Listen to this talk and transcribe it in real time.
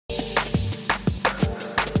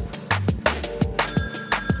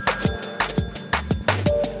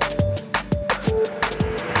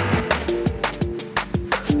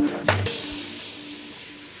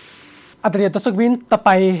आदरणीय दर्शकबिन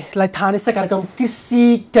तपाईलाई थाहा नै छ कार्यक्रम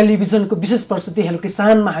कृषि टेलिभिजनको विशेष प्रस्तुति हेलो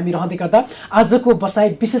किसानमा हामी रहँदै गर्दा आजको बसाइ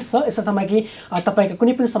विशेष छ। यसर्थमा कि तपाईका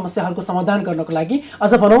कुनै पनि समस्याहरूको समाधान गर्नको लागि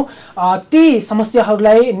अझ भनौँ ती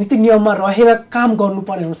समस्याहरूलाई नीति नियममा रहेर काम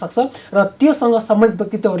गर्नुपर्ने हुनसक्छ र त्योसँग सम्बन्धित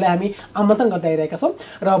व्यक्तित्वहरूलाई हामी आमन्त्रण गर्दै आइरहेका छौँ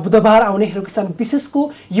र बुधबार आउने हेलो किसान विशेषको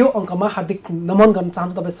यो अङ्कमा हार्दिक नमन गर्न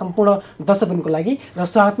चाहन्छु तपाईँ सम्पूर्ण दर्शकबिनको लागि र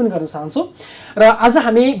स्वागत पनि गर्न चाहन्छु। र आज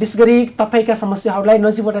हामी विशेष गरी तपाईँका समस्याहरूलाई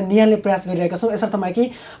नजिकबाट निहाल्ने प्रयास गरिरहेका छौँ। यसर्थमा कि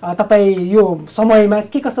तपाईँ यो समयमा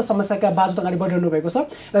के कस्ता समस्याका बावजुद अगाडि बढिरहनु भएको छ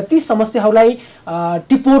र ती समस्याहरूलाई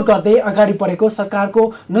टिपोर गर्दै अगाडि बढेको सरकारको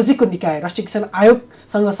नजिकको निकाय राष्ट्रिय किसान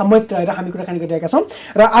आयोगसँग सम्बन्धित रहेर हामी कुराकानी गरिरहेका छौँ।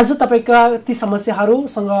 र आज तपाईँका ती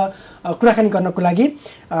समस्याहरूसँग कुराकानी गर्नको लागि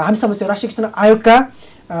हामी समस्या राष्ट्रिय किसान आयोगका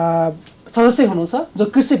सदस्य हुनुहुन्छ जो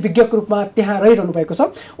कृषि विज्ञको रूपमा त्यहाँ रहिरहनु भएको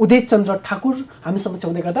छ उदय चन्द्र ठाकुर हामी समक्ष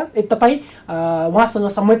हुँदै गर्दा यदि तपाईँ उहाँसँग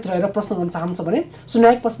सम्बन्धित रहेर प्रश्न गर्न चाहनुहुन्छ भने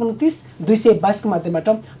 01530-222 को माध्यमबाट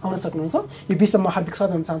आउन सक्नुहुन्छ। यो विषयमा हार्दिक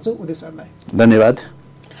स्वागत गर्न चाहन्छु उदय सरलाई। धन्यवाद।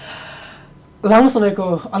 लामो समयको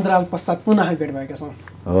अन्तराल पश्चात पुनः हामी भेट भएका छौँ।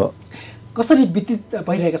 कसरी व्यतीत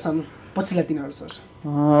भइरहेका छन् पछिल्ला दिनहरू सर?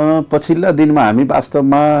 पछिल्ला दिनमा हामी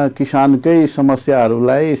वास्तवमा किसानकै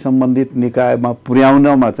समस्याहरूलाई सम्बन्धित निकायमा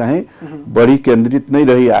पुर्याउनमा चाहिँ बढी केन्द्रित नै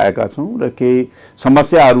रहिआएका छौँ र केही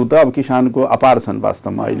समस्याहरू त अब किसानको अपार छन्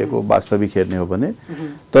वास्तवमा अहिलेको वास्तविक हेर्ने हो भने,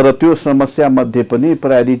 तर त्यो समस्या मध्ये पनि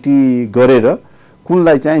प्रायोरिटी गरेर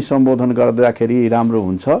कुनलाई चाहिँ सम्बोधन गर्दाखेरि राम्रो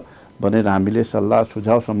हुन्छ भनेर हामीले सल्लाह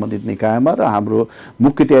सुझाव सम्बन्धित निकायमा र हाम्रो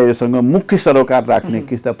मुख्यतयासँग मुख्य सरोकार राख्ने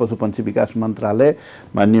कृषि पशुपन्छी विकास मन्त्रालय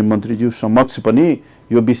माननीय मन्त्रीज्यू समक्ष पनि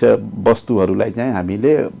यो विषय वस्तुहरूलाई चाहिँ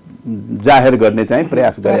हामीले जाहेर गर्ने चाहिँ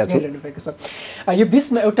प्रयास गरेका छौँ। यो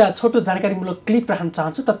बिचमा एउटा छोटो जानकारीमूलक क्लिप राख्न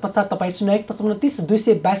चाहन्छु। तत्पश्चात तपाईँ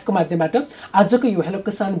 01530-222 को माध्यमबाट आजको यो हेलो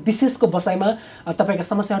किसान विशेषको बसाइमा तपाईँका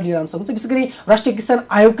समस्याहरू लिएर आउन सक्नुहुन्छ। विशेष गरी राष्ट्रिय किसान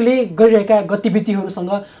आयोगले गरिरहेका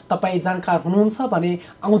गतिविधिहरूसँग तपाईँ जानकार हुनुहुन्छ भने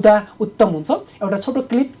आउँदा उत्तम हुन्छ। एउटा छोटो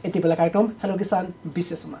क्लिप यति बेला कार्यक्रम हेलो किसान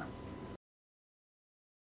विशेषमा।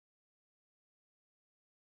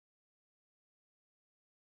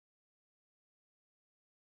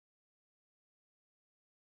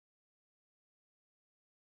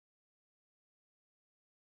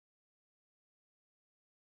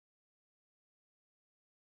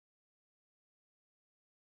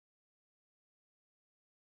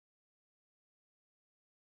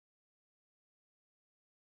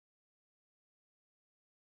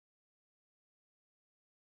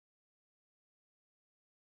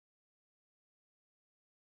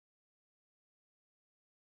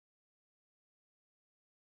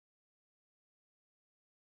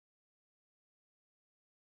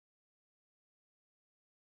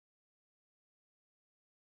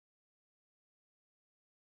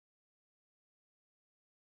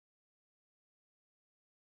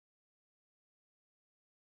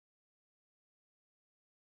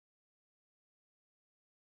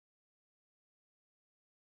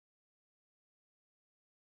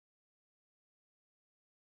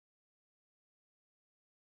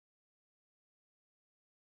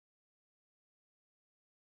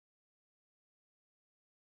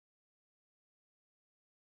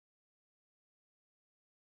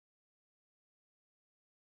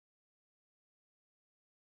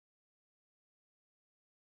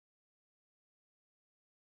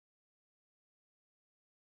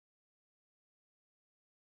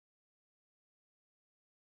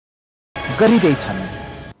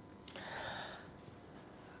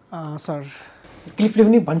 सर क्लिपले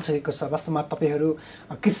पनि भनिसकेको छ वास्तवमा तपाईँहरू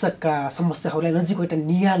कृषकका समस्याहरूलाई नजिकबाट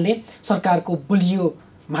निहाल्ने सरकारको बलियो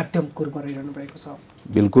माध्यमको रूपमा रहिरहनु भएको छ।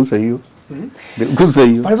 बिल्कुल सही हो, बिल्कुल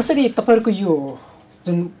सही हो। भनेपछि तपाईँहरूको यो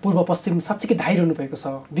जुन पूर्व पश्चिम साँच्चीकै धाइरहनु भएको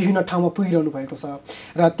छ, विभिन्न ठाउँमा पुगिरहनु भएको छ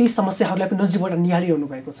र ती समस्याहरूलाई पनि नजिकबाट निहालिरहनु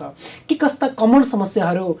भएको छ। के कस्ता कमन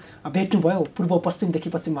समस्याहरू भेट्नुभयो पूर्व पश्चिमदेखि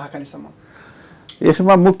पश्चिम महाकालीसम्म?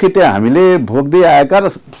 यसमा मुख्यतया हामीले भोग्दै आएका र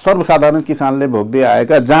सर्वसाधारण किसानले भोग्दै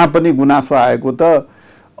आएका जहाँ पनि गुनासो आएको त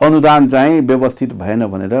अनुदान चाहिँ व्यवस्थित भएन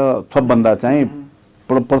भनेर सबभन्दा चाहिँ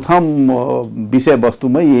प्रथम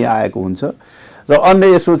विषयवस्तुमै यही आएको हुन्छ र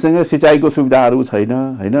अन्य यसो चाहिँ सिँचाइको सुविधाहरू छैन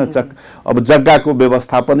हैन। अब जग्गाको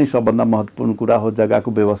व्यवस्थापन सबभन्दा महत्त्वपूर्ण कुरा हो।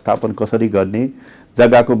 जग्गाको व्यवस्थापन कसरी गर्ने,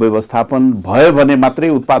 जग्गाको व्यवस्थापन भयो भने मात्रै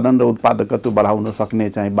उत्पादन र उत्पादकत्व बढाउन सक्ने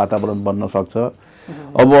चाहिँ वातावरण बन्न सक्छ।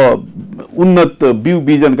 अब उन्नत बिउ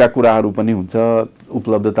बिजनका कुराहरू पनि हुन्छ,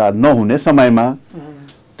 उपलब्धता नहुने समयमा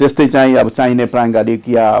त्यस्तै चाहिँ अब चाहिने प्राङ्गारिक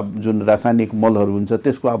या जुन रासायनिक मलहरू हुन्छ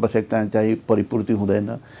त्यसको आवश्यकता चाहिँ परिपूर्ति हुँदैन।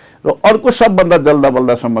 र अर्को सबभन्दा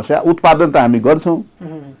जल्दाबल्दा समस्या उत्पादन त हामी गर्छौँ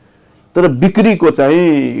तर बिक्रीको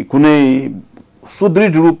चाहिँ कुनै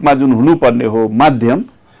सुदृढ रूपमा जुन हुनुपर्ने हो माध्यम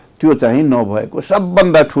त्यो चाहिँ नभएको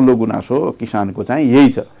सबभन्दा ठुलो गुनासो किसानको चाहिँ यही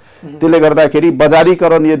छ। त्यसले गर्दाखेरि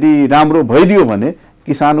बजारीकरण यदि राम्रो भइदियो भने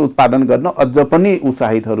किसान उत्पादन गर्न अझ पनि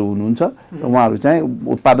उत्साहितहरू हुनुहुन्छ र उहाँहरू चाहिँ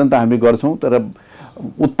उत्पादन त हामी गर्छौँ तर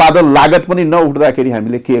उत्पादन लागत पनि नउठ्दाखेरि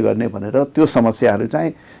हामीले के गर्ने भनेर त्यो समस्याहरू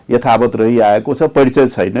चाहिँ यथावत रहिआएको छ। परिचय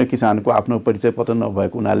छैन, किसानको आफ्नो परिचय पत्र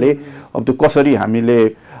नभएको हुनाले अब त्यो कसरी हामीले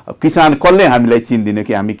किसान कसले हामीलाई चिन्दिने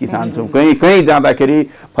कि हामी किसान छौँ, कहीँ कहीँ जाँदाखेरि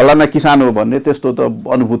फलाना किसान हो भन्ने त्यस्तो त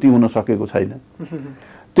अनुभूति हुन सकेको छैन।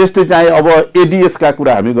 त्यस्तै चाहिँ अब एडिएसका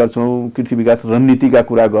कुरा हामी गर्छौँ, कृषि विकास रणनीतिका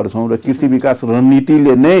कुरा गर्छौँ र कृषि विकास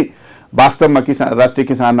रणनीतिले नै वास्तवमा राष्ट्रिय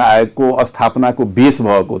किसान आयोगको स्थापनाको बेस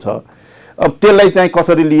भएको छ। अब त्यसलाई चाहिँ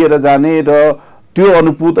कसरी लिएर जाने र त्यो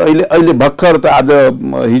अनुभूत अहिले भर्खर त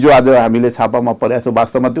हिजो आज हामीले छापामा परेको छ।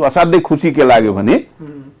 वास्तवमा त्यो असाध्यै खुसी के लाग्यो भने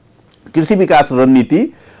कृषि विकास रणनीति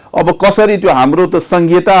अब कसरी त्यो हाम्रो त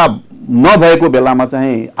संहिता नभएको बेलामा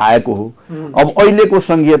चाहिँ आएको हो। अब अहिलेको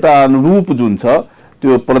संहिता अनुरूप जुन छ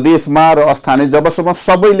त्यो प्रदेशमा र स्थानीय जबसम्म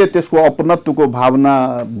सबैले त्यसको अपनत्वको भावना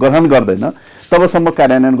ग्रहण गर्दैन तबसम्म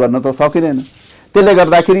कार्यान्वयन गर्न त सकिँदैन। त्यसले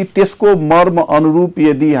गर्दाखेरि त्यसको मर्म अनुरूप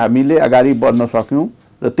यदि हामीले अगाडि बढ्न सक्यौँ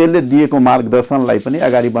र त्यसले दिएको मार्गदर्शनलाई पनि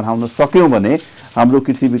अगाडि बढाउन सक्यौँ भने हाम्रो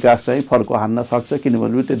कृषि विकास चाहिँ फर्को हान्न सक्छ।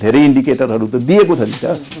 किनभने त्यो धेरै इन्डिकेटरहरू त दिएको छ नि त।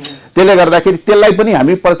 त्यसले गर्दाखेरि त्यसलाई पनि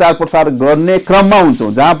हामी प्रचार प्रसार गर्ने क्रममा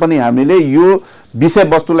हुन्छौँ, जहाँ पनि हामीले यो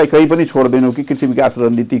विषयवस्तुलाई कहीँ पनि छोड्दैनौँ कि कृषि विकास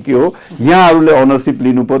रणनीति के हो, यहाँहरूले ओनरसिप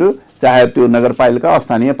लिनु पर्यो, चाहे त्यो नगरपालिका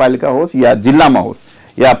स्थानीय पालिका होस् या जिल्लामा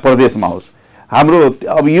होस् या प्रदेशमा होस्। हाम्रो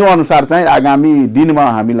अब यो अनुसार चाहिँ आगामी दिनमा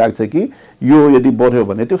हामी लाग्छ कि यो यदि बढ्यो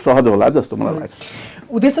भने त्यो सहज होला जस्तो मलाई लाग्छ।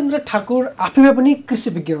 उदयचन्द्र ठाकुर आफैमा पनि कृषि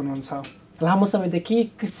विज्ञ हुनुहुन्छ, लामो समयदेखि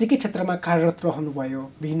कृषिकै क्षेत्रमा कार्यरत रहनुभयो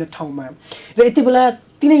विभिन्न ठाउँमा र यति बेला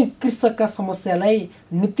तिनै कृषकका समस्यालाई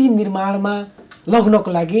नीति निर्माणमा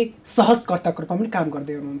लग्नको लागि सहजकर्ताको रूपमा पनि काम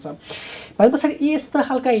गर्दै हुनुहुन्छ। भए पछाडि यस्ता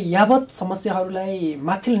खालका यावत समस्याहरूलाई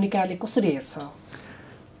माथिल्लो निकायले कसरी हेर्छ?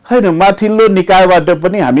 होइन, माथिल्लो निकायबाट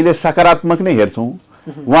पनि हामीले सकारात्मक नै हेर्छौँ।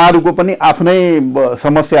 उहाँहरूको पनि आफ्नै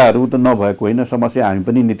समस्याहरू त नभएको होइन, समस्या हामी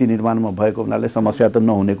पनि नीति निर्माणमा भएको हुनाले समस्या त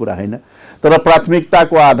नहुने कुरा होइन। तर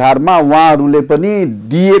प्राथमिकताको आधारमा उहाँहरूले पनि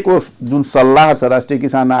दिएको जुन सल्लाह छ, राष्ट्रिय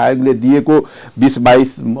किसान आयोगले दिएको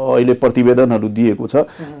 20-22 अहिले प्रतिवेदनहरू दिएको छ,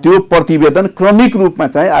 त्यो प्रतिवेदन क्रमिक रूपमा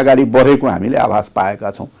चाहिँ अगाडि बढेको हामीले आभास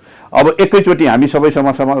पाएका छौँ। अब एकैचोटि हामी सबै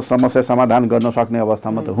समस्या समाधान गर्न सक्ने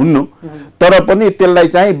अवस्थामा त हुन्नौँ, तर पनि त्यसलाई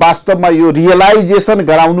चाहिँ वास्तवमा यो रियलाइजेसन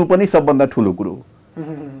गराउनु पनि सबभन्दा ठुलो कुरो हो।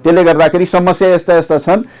 त्यसले गर्दाखेरि समस्या यस्ता यस्ता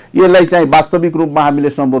छन्, यसलाई चाहिँ वास्तविक रूपमा हामीले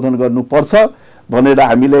सम्बोधन गर्नुपर्छ भनेर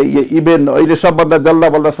हामीले इभेन अहिले सबभन्दा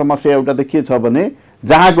जल्दा समस्या एउटा त के छ भने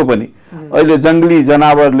जहाँको पनि अहिले जङ्गली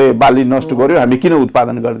जनावरले बाली नष्ट गर्यो, हामी किन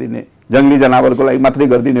उत्पादन गरिदिने, जङ्गली जनावरको लागि मात्रै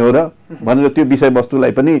गरिदिने हो र भनेर त्यो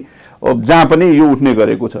विषयवस्तुलाई पनि जहाँ पनि यो उठ्ने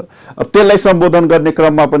गरेको छ। अब त्यसलाई सम्बोधन गर्ने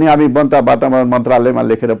क्रममा पनि हामी वन वातावरण मन्त्रालयमा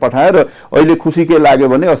लेखेर पठाएर अहिले खुसी के लाग्यो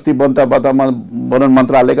भने अस्ति वन वातावरण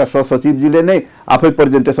मन्त्रालयका सहसचिवजीले नै आफै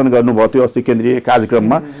प्रेजेन्टेसन गर्नुभयो त्यो अस्ति केन्द्रीय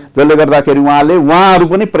कार्यक्रममा, जसले गर्दाखेरि उहाँहरू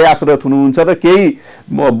पनि प्रयासरत हुनुहुन्छ र केही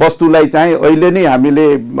वस्तुलाई चाहिँ अहिले नै हामीले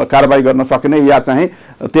कारबाही गर्न सक्ने या चाहिँ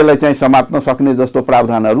त्यसलाई चाहिँ समात्न सक्ने जस्तो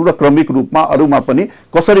प्रावधानहरू र क्रमिक रूपमा अरूमा पनि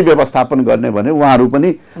कसरी व्यवस्थापन गर्ने भने उहाँहरू पनि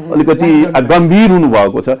अलिकति गम्भीर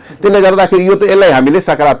हुनुभएको छ। त्यसले गर्दाखेरि यो त यसलाई हामीले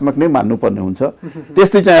सकारात्मक नै मान्नुपर्ने हुन्छ।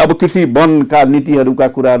 त्यस्तै चाहिँ अब कृषि वनका नीतिहरूका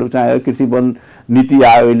कुराहरू चाहिँ कृषि वन नीति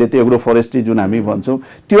आयो, अहिले त्यो एग्रो फरेस्ट्री जुन हामी भन्छौँ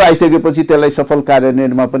त्यो आइसकेपछि त्यसलाई सफल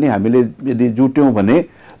कार्यान्वयनमा पनि हामीले यदि जुट्यौँ भने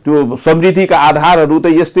त्यो समृद्धिका आधारहरू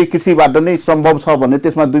त यस्तै कृषिबाट नै सम्भव छ भने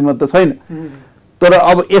त्यसमा दुई मत त छैन। तर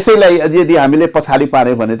अब यसैलाई यदि हामीले पछाडि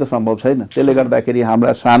पार्यो भने त सम्भव छैन। त्यसले गर्दाखेरि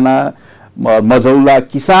हाम्रा साना मझौला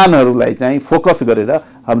किसानहरूलाई चाहिँ फोकस गरेर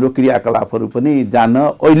हाम्रो क्रियाकलापहरू पनि जान्न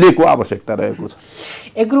अहिलेको आवश्यकता रहेको छ।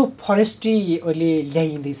 एग्रो फरेस्ट्री अहिले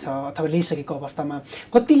ल्याइँदैछ अथवा ल्याइसकेको अवस्थामा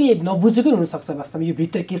कतिले नबुझेकै हुनसक्छ वास्तवमा यो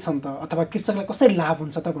भित्र के छ त अथवा कृषकलाई कसरी लाभ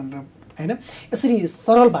हुन्छ त भनेर, होइन? यसरी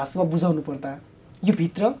सरल भाषामा बुझाउनु पर्दा यो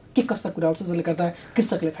भित्र के कस्ता कुराहरू छ जसले गर्दा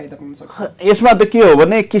कृषकले फाइदा पाउन सक्छ? यसमा त के हो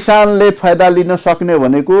भने किसानले फाइदा लिन सक्ने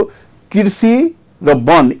भनेको कृषि र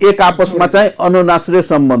वन एक आपसमा चाहिँ अनुनाश्रय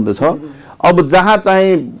सम्बन्ध छ। अब जहाँ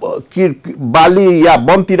चाहिँ बाली या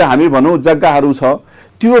वनतिर हामी भनौँ जग्गाहरू छ,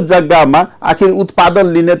 त्यो जग्गामा आखिर उत्पादन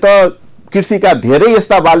लिने त कृषिका धेरै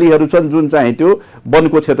यस्ता बालीहरू छन् जुन चाहिँ त्यो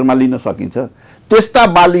वनको क्षेत्रमा लिन सकिन्छ। त्यस्ता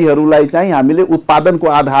बालीहरूलाई चाहिँ हामीले उत्पादनको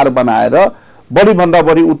आधार बनाएर बढीभन्दा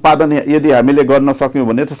बढी उत्पादन यदि हामीले गर्न सक्यौँ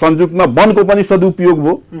भने त संयुक्तमा वनको पनि सदुपयोग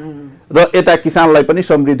भयो र यता किसानलाई पनि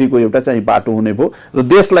समृद्धिको एउटा चाहिँ बाटो हुने भयो र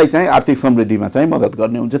देशलाई चाहिँ आर्थिक समृद्धिमा चाहिँ मद्दत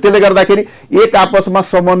गर्ने हुन्छ। त्यसले गर्दाखेरि एक आपसमा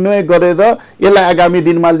समन्वय गरेर यसलाई आगामी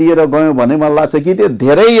दिनमा लिएर गयौँ भने मलाई लाग्छ कि त्यो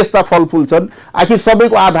धेरै यस्ता फलफुल छन्। आखिर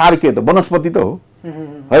सबैको आधार के त वनस्पति त हो।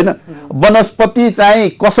 होइन वनस्पति चाहिँ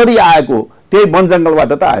कसरी आएको त्यही वन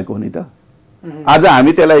जङ्गलबाट त आएको हो नि त आज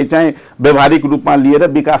हामी त्यसलाई चाहिँ व्यवहारिक रूपमा लिएर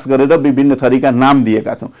विकास गरेर विभिन्न थरीका नाम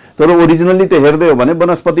दिएका छौँ तर ओरिजिनली त हेर्दै हो भने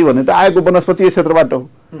वनस्पति भने त आएको वनस्पति क्षेत्रबाट हो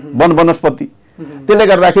वन वनस्पति त्यसले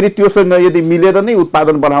गर्दाखेरि त्योसँग यदि मिलेर नै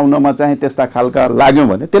उत्पादन बढाउनमा चाहिँ त्यस्ता खालका लाग्यौँ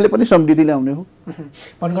भने त्यसले पनि समृद्धि ल्याउने हो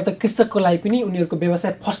भन्नुपर्दा कृषकको लागि पनि उनीहरूको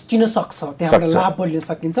व्यवसाय फस्टिन सक्छ त्यहाँबाट लाभ लिन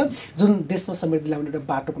सकिन्छ जुन देशमा समृद्धि ल्याउने एउटा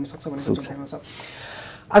बाटो पनि सक्छ भन्ने सोचाइमा छ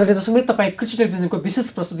आदरणीय दर्शकवृन्द तपाईँ कृषि टेलिभिजनको विशेष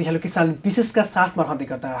प्रस्तुति हेलो किसान विशेषका साथमा रहँदै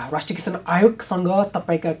गर्दा राष्ट्रिय किसान आयोगसँग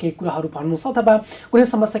तपाईँका केही कुराहरू भन्नुहोस् अथवा कुनै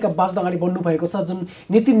समस्याका बावजुद अगाडि बढ्नु भएको छ जुन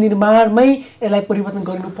नीति निर्माणमै यसलाई परिवर्तन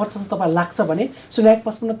गरिनुपर्छ जस्तो तपाईँलाई लाग्छ भने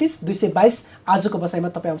 01529 आजको बसाइमा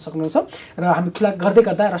तपाईँ आउन सक्नुहुन्छ र हामी खुला गर्दै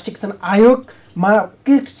गर्दा राष्ट्रिय किसान आयोगमा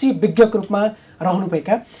कृषि विज्ञको रूपमा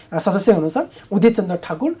रहनुभएका सदस्य हुनुहुन्छ उदय चन्द्र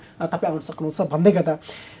ठाकुर तपाईँ आउन सक्नुहुन्छ भन्दै गर्दा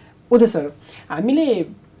उदय सर हामीले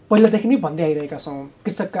पहिलादेखि नै भन्दै आइरहेका छौँ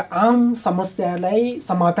कृषकका आम समस्यालाई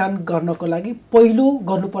समाधान गर्नको लागि पहिलो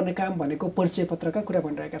गर्नुपर्ने काम भनेको परिचय पत्रका कुरा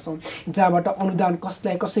भनिरहेका छौँ जहाँबाट अनुदान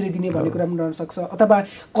कसलाई कसरी दिने भन्ने कुरा पनि रहन सक्छ अथवा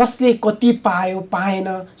कसले कति पायो पाएन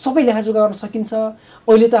सबै लेखाजोखा गर्न सकिन्छ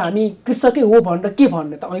अहिले त हामी कृषकै हो भनेर के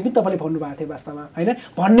भन्ने त अहिले पनि तपाईँले भन्नुभएको थियो वास्तवमा होइन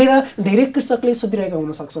भनेर धेरै कृषकले सोधिरहेका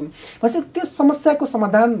हुन सक्छन् भनेपछि त्यो समस्याको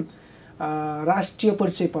समाधान राष्ट्रिय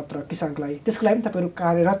परिचय पत्र किसानको लागि त्यसको लागि पनि तपाईँहरू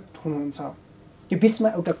कार्यरत हुनुहुन्छ यो बीचमा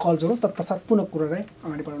एउटा कल जोडौँ तत्पश्चात पुनः कुरालाई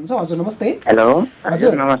अगाडि बढाउनुहुन्छ हजुर नमस्ते हेलो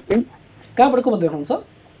हजुर नमस्ते कहाँबाट को बोल्दै हुनुहुन्छ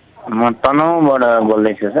म तनहुँबाट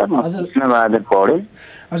बोल्दैछु सर कृष्णबहादुर पौडेल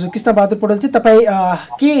हजुर कृष्णबहादुर पौडेल चाहिँ तपाईँ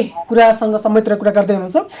के कुरासँग सम्बन्धित कुरा गर्दै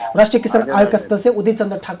हुनुहुन्छ राष्ट्रिय किसान आयोगका सदस्य उदय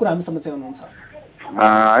चन्द्र ठाकुर हामीसँग चाहिँ हुनुहुन्छ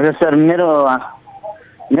हजुर सर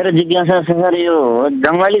मेरो जिज्ञासा छ सर यो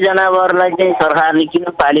जङ्गली जनावरलाई चाहिँ सरकारले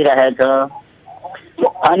किन पालिरहेको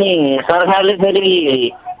छ अनि सरकारले फेरि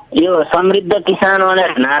यो समृद्ध किसान भनेर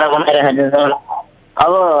नारा बनाइरहेको छ सर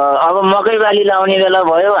अब मकै बाली लाउने बेला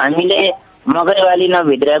भयो हामीले मकै बाली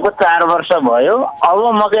नभित्रिएको 4 वर्ष भयो अब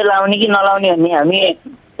मकै लाउने कि नलाउने भन्ने हामी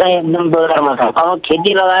चाहिँ एकदम दोधारमा छौँ अब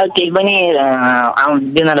खेती लगायो केही पनि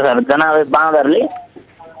आउँदैन सर जनावर बाँदरले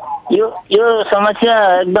यो समस्या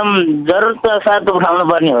एकदम जरुरत साथ उठाउनु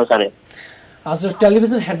पर्ने हो सर हजुर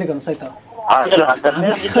टेलिभिजन हेर्दै गर्नुहोस् है त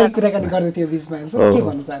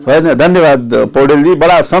होइन धन्यवाद पौडेलजी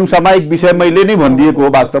बडा समसामयिक विषय मैले नै भनिदिएको हो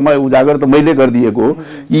वास्तवमा उजागर त मैले गरिदिएको हो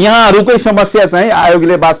यहाँहरूकै समस्या चाहिँ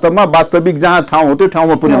आयोगले वास्तवमा वास्तविक जहाँ ठाउँ हो त्यो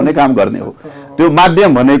ठाउँमा पुर्याउने काम गर्ने हो त्यो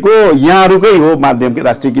माध्यम भनेको यहाँहरूकै हो माध्यम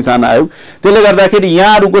राष्ट्रिय किसान आयोग त्यसले गर्दाखेरि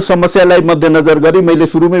यहाँहरूको समस्यालाई मध्यनजर गरी मैले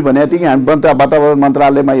सुरुमै भनेको थिएँ कि हामी वातावरण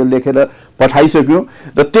मन्त्रालयमा यो लेखेर पठाइसक्यौँ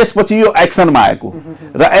र त्यसपछि यो एक्सनमा आएको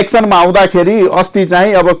र एक्सनमा आउँदाखेरि अस्ति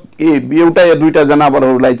चाहिँ अब एउटा या दुईटा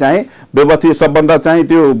जनावरहरूलाई चाहिँ व्यवस्थित सबभन्दा चाहिँ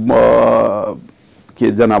त्यो के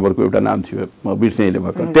जनावरको एउटा नाम थियो म बिर्सेँले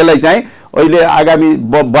भर्खर त्यसलाई चाहिँ अहिले आगामी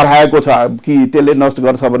बढाएको छ कि त्यसले नष्ट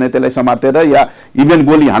गर्छ भने त्यसलाई समातेर या इभेन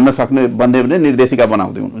गोली हान्न सक्ने भन्ने भने निर्देशिका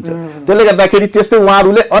बनाउँदै हुनुहुन्छ त्यसले गर्दाखेरि त्यस्तै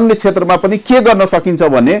उहाँहरूले अन्य क्षेत्रमा पनि के गर्न सकिन्छ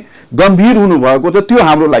भने गम्भीर हुनुभएको छ त्यो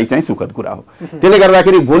हाम्रो लागि चाहिँ सुखद कुरा हो त्यसले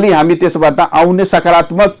गर्दाखेरि भोलि हामी त्यसबाट आउने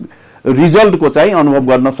सकारात्मक रिजल्टको चाहिँ अनुभव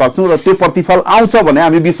गर्न सक्छौँ र त्यो प्रतिफल आउँछ भने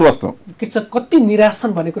हामी विश्वास छौँ कृषक कति निराश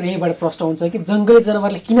छन् भन्ने कुरा यहीँबाट प्रश्न हुन्छ कि जङ्गली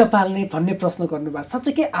जनावरले किन पाल्ने भन्ने प्रश्न गर्नुभयो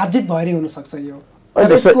साँच्चै के आर्जित भएरै हुनसक्छ यो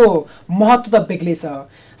यसको महत्त्व त बेग्लै छ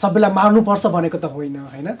सबैलाई मार्नुपर्छ भनेको त होइन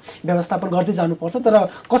होइन व्यवस्थापन गर्दै जानुपर्छ तर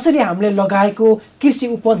कसरी हामीले लगाएको कृषि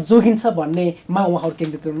उपज जोगिन्छ भन्नेमा उहाँहरू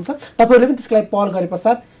केन्द्रित हुनुहुन्छ तपाईँहरूले पनि त्यसको लागि पहल गरे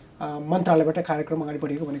पश्चात मन्त्रालयबाट कार्यक्रम अगाडि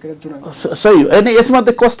बढेको भनेको जुन सही होइन यसमा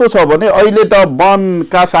त कस्तो छ भने अहिले त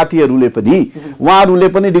वनका साथीहरूले पनि उहाँहरूले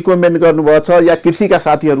पनि रिकमेन्ड गर्नुभएको छ या कृषिका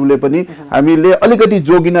साथीहरूले पनि हामीले अलिकति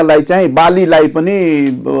जोगिनलाई चाहिँ बालीलाई पनि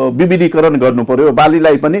विविधीकरण गर्नु पर्यो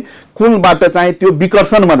बालीलाई पनि कुनबाट चाहिँ त्यो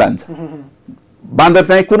विकर्षणमा जान्छ बाँदर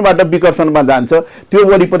चाहिँ कुनबाट विकर्षणमा जान्छ त्यो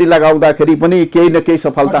वरिपरि लगाउँदाखेरि पनि केही न केही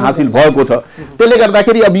सफलता हासिल भएको छ त्यसले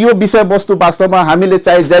गर्दाखेरि अब यो विषयवस्तु वास्तवमा हामीले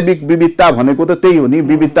चाहिँ जैविक विविधता भनेको त त्यही हो नि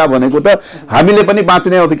विविधता भनेको त हामीले पनि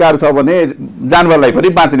बाँच्ने अधिकार छ भने जानवरलाई पनि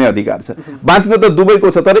बाँच्ने अधिकार छ बाँच्न त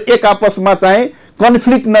दुवैको छ तर एक आपसमा चाहिँ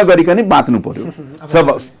कन्फ्लिक्ट नगरिकन बाँच्नु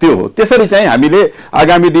पर्यो त्यो हो त्यसरी चाहिँ हामीले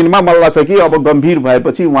आगामी दिनमा मलाई लाग्छ कि अब गम्भीर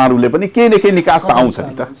भएपछि उहाँहरूले पनि केही न केही निकास त आउँछ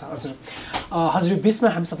नि त हजुर बीचमा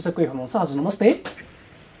हामी सबैसँग कोही हुनुहुन्छ हजुर नमस्ते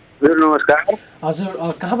हजुर नमस्कार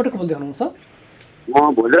हजुर कहाँबाट को बोल्दै हुनुहुन्छ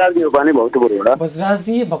म भोजराज नेपाली भक्तपुरबाट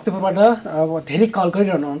भोजराजजी भक्तपुरबाट धेरै कल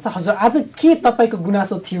गरिरहनुहुन्छ हजुर आज के तपाईँको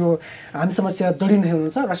गुनासो थियो हामी समस्या जोडिनु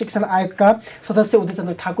हुनुहुन्छ राष्ट्रिय किसान आयोगका सदस्य उदय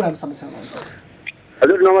चन्द्र ठाकुर हामी समस्या हुनुहुन्छ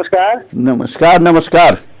हजुर नमस्कार नमस्कार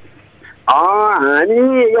नमस्कार हामी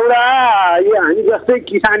एउटा यो हामी जस्तै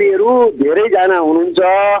किसानीहरू धेरैजना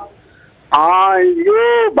हुनुहुन्छ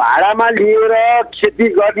यो भाडामा लिएर खेती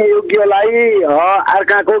गर्ने योग्यलाई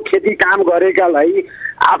अर्काको खेती काम गरेकालाई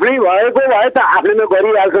आफ्नै भएको भए त आफैले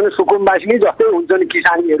गरिहाल्छन्। सुकुम्बासी जस्तै हुन्छन्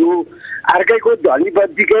किसानीहरू। अर्कैको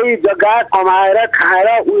धनीपतिकै जग्गा कमाएर खाएर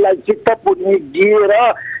उसलाई चित्त पुर्ने दिएर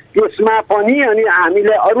त्यसमा पनि अनि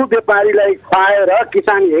हामीले अरू व्यापारीलाई खुवाएर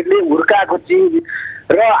किसानीहरूले हुर्काएको चिज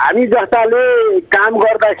र हामी जस्ताले काम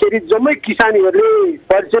गर्दाखेरि जम्मै किसानीहरूले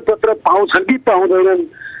परिचय पत्र पाउँछन् कि पाउँदैनन्,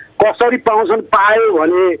 कसरी पाउँछन्, पायो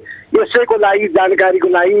भने यसैको लागि जानकारीको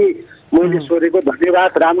लागि मैले सोधेको।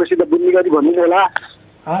 धन्यवाद। राम्रोसित बुझ्ने गरी भनिदिनु होला।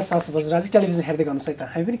 हस् हस् भोजराजी टेलिभिजन हेर्दै गर्नुहोस् है त।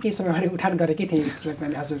 हामी पनि केही समय अगाडि उठान गरेकै थियौँ यसलाई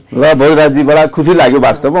पनि। हजुर र भोजराजी बडा खुसी लाग्यो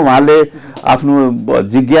वास्तवमा उहाँले आफ्नो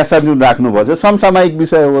जिज्ञासा जुन राख्नुभएको छ समसामयिक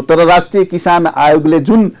विषय हो, तर राष्ट्रिय किसान आयोगले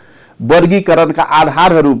जुन वर्गीकरणका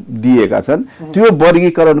आधारहरू दिएका छन् त्यो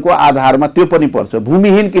वर्गीकरणको आधारमा त्यो पनि पर्छ।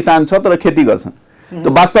 भूमिहीन किसान छ तर खेती गर्छन्, त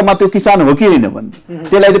वास्तवमा त्यो किसान हो कि होइन भन्ने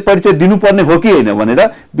त्यसलाई परिचय दिनुपर्ने हो कि होइन भनेर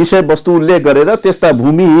विषयवस्तु उल्लेख गरेर त्यस्ता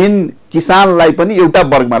भूमिहीन किसानलाई पनि एउटा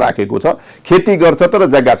वर्गमा राखेको छ। खेती गर्छ तर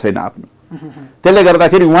जग्गा छैन आफ्नो, त्यसले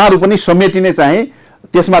गर्दाखेरि उहाँहरू पनि समेटिने चाहिँ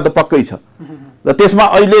त्यसमा त पक्कै छ। र त्यसमा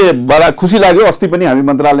अहिले बडा खुसी लाग्यो। अस्ति पनि हामी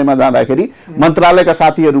मन्त्रालयमा जाँदाखेरि मन्त्रालयका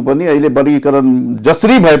साथीहरू पनि अहिले वर्गीकरण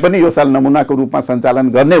जसरी भए पनि यो साल नमुनाको रूपमा सञ्चालन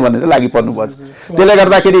गर्ने भनेर लागि पर्नुपर्छ। त्यसले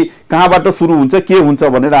गर्दाखेरि कहाँबाट सुरु हुन्छ के हुन्छ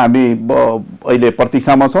भनेर हामी अहिले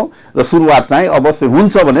प्रतीक्षामा छौँ र सुरुवात चाहिँ अवश्य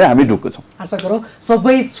हुन्छ भनेर हामी ढुक्क छौँ। आशा गरौँ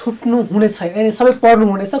सबै छुट्नु हुने छैन, सबै पढ्नु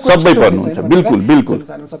हुनेछ, सबै पढ्नुहुन्छ। बिल्कुल बिल्कुल।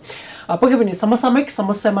 पक्कै पनि समसामयिक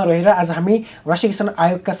समस्यामा रहेर आज हामी राष्ट्रिय किसान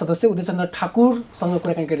आयोगका सदस्य उदय चन्द्र ठाकुरसँग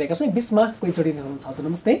कुराकानी गरिरहेका छौँ। बिचमा कोही जोडिनु हुनुहुन्छ। हजुर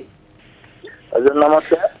नमस्ते। हजुर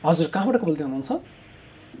नमस्कार। हजुर कहाँबाट बोल्दै हुनुहुन्छ?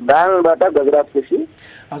 दाङबाट गजराज केसी।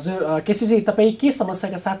 हजुर केसीजी तपाईँ के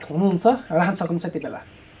समस्याका साथ हुनुहुन्छ, रहन सक्नुहुन्छ त्यति बेला?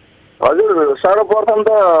 हजुर सर्वप्रथम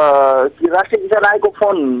त राष्ट्रिय किसान आयोगको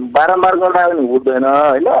फोन बारम्बार गर्दा पनि उठ्दैन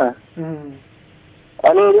होइन,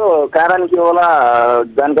 अनि यो कारण के होला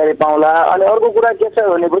जानकारी पाउला। अनि अर्को कुरा के छ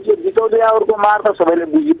भनेपछि बिचौलियाहरूको मार त सबैले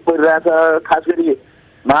बुझि परिरहेछ, खास गरी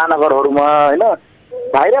महानगरहरूमा होइन।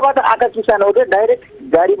 बाहिरबाट आएका किसानहरूले डाइरेक्ट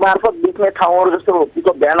गाडी मार्फत बेच्ने ठाउँहरू जस्तो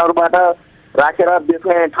पिकअप भ्यानहरूबाट राखेर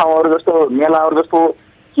बेच्ने ठाउँहरू जस्तो मेलाहरू जस्तो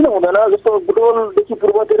किन हुँदैन? जस्तो बुटोलदेखि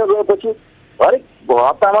पूर्वतिर गएपछि हरेक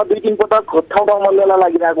हप्तामा 2-3 पटक ठाउँ ठाउँमा मेला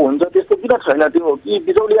लागिरहेको हुन्छ, त्यस्तो किन छैन? त्यो कि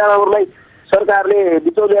बिचौलियाहरूलाई सरकारले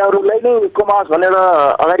बिचौलियाहरूलाई नै कमाओस् भनेर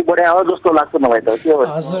अगाडि बढायो जस्तो लाग्छ मलाई त। के हो?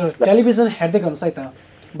 हजुर टेलिभिजन हेर्दै गर्नुहोस् है त,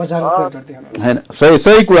 बजारमा गर्दै गर्नुहोस्। हैन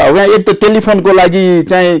सही कुरा हो। यहाँ एक त टेलिफोनको लागि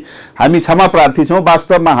चाहिँ हामी क्षमा प्रार्थी छौँ।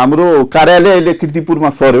 वास्तवमा हाम्रो कार्यालय अहिले कीर्तिपुरमा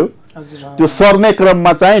सर्यो, त्यो सर्ने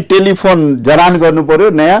क्रममा चाहिँ टेलिफोन जडान गर्नु पर्यो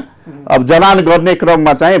नयाँ। अब जडान गर्ने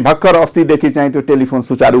क्रममा चाहिँ भर्खर अस्तिदेखि चाहिँ त्यो टेलिफोन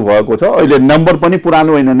सुचारू भएको छ। अहिले नम्बर पनि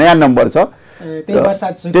पुरानो होइन, नयाँ नम्बर छ।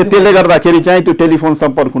 त्यसले गर्दाखेरि चाहिँ त्यो टेलिफोन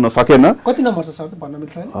सम्पर्क हुन सकेन। कति नम्बर छ सर भन्न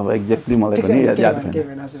मिल्छ? अब एक्ज्याक्टली मलाई पनि याद छैन।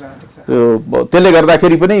 त्यसले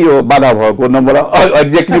गर्दाखेरि पनि यो बाधा भएको नम्बर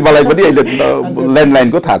एक्ज्याक्टली मलाई पनि अहिले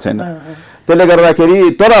ल्यान्डलाइनको थाहा छैन। त्यसले गर्दाखेरि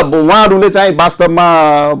तर उहाँहरूले चाहिँ वास्तवमा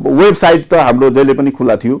वेबसाइट त हाम्रो जहिले पनि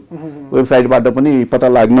खुला थियो, वेबसाइटबाट पनि पत्ता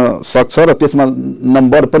लाग्न सक्छ र त्यसमा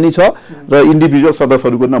नम्बर पनि छ र इन्डिभिजुअल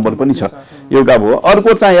सदस्यहरूको नम्बर पनि छ। एउटा भयो।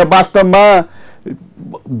 अर्को चाहिँ वास्तवमा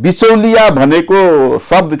बिचौलिया भनेको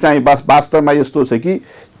शब्द चाहिँ वास्तवमा यस्तो छ कि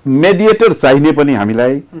मेडिएटर चाहिने पनि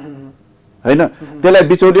हामीलाई होइन। त्यसलाई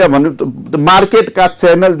बिचौलिया भन्नु मार्केटका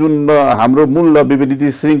च्यानल जुन हाम्रो मूल्य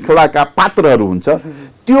विविधि श्रृङ्खलाका पात्रहरू हुन्छ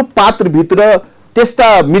त्यो पात्रभित्र त्यस्ता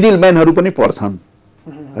मिडलम्यानहरू पनि पर्छन्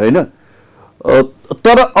होइन।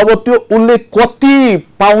 तर अब त्यो उसले कति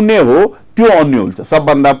पाउने हो त्यो अन्य हुन्छ।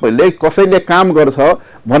 सबभन्दा पहिले कसैले काम गर्छ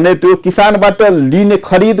भने त्यो किसानबाट लिने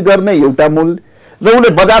खरिद गर्ने एउटा मूल्य र उसले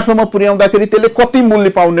बजारसम्म पुर्याउँदाखेरि त्यसले कति मूल्य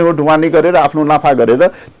पाउने हो ढुवानी गरेर आफ्नो नाफा गरेर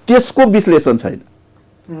त्यसको विश्लेषण छैन।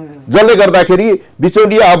 जसले गर्दाखेरि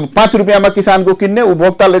बिचौलिया अब 5 रुपियाँमा किसानको किन्ने,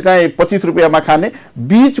 उपभोक्ताले चाहिँ 25 रुपियाँमा खाने,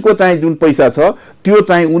 बीचको चाहिँ जुन पैसा छ त्यो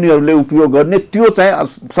चाहिँ उनीहरूले उपयोग गर्ने, त्यो चाहिँ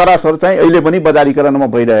सरासर चाहिँ अहिले पनि बजारीकरणमा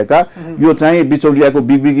भइरहेका यो चाहिँ बिचौलियाको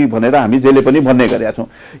बिगबिगी भनेर हामी जहिले पनि भन्ने गरेका छौँ।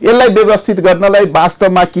 यसलाई व्यवस्थित गर्नलाई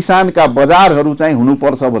वास्तवमा किसानका बजारहरू चाहिँ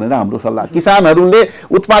हुनुपर्छ भनेर हाम्रो सल्लाह। किसानहरूले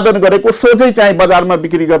उत्पादन गरेको सोझै चाहिँ बजारमा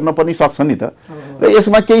बिक्री गर्न पनि सक्छ नि त। र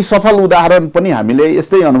यसमा केही सफल उदाहरण पनि हामीले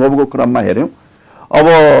यस्तै अनुभवको क्रममा हेऱ्यौँ। अब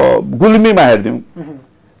गुल्मीमा हेरिदिउँ,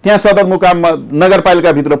 त्यहाँ सदरमुकाममा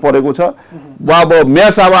नगरपालिकाभित्र परेको छ। अब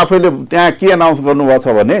मेयर साहब आफैले त्यहाँ के एनाउन्स गर्नुभएको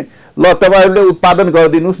छ भने ल तपाईँहरूले उत्पादन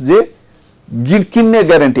गरिदिनुहोस् जे किन्ने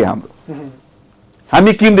ग्यारेन्टी हाम्रो।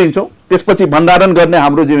 हामी किनिदिन्छौँ, त्यसपछि भण्डारण गर्ने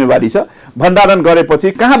हाम्रो जिम्मेवारी छ। भण्डारण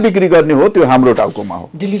गरेपछि कहाँ बिक्री गर्ने हो त्यो हाम्रो टाउकोमा हो।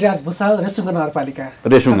 दिल्लीराज भुसाल रेसुङ्गा नगरपालिका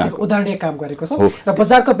रेसुङ्गा उदाहरणीय काम गरेको छ र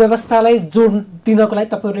बजारको व्यवस्थालाई जोड दिनको लागि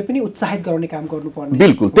तपाईँहरूले पनि उत्साहित गराउने काम गर्नुपर्ने।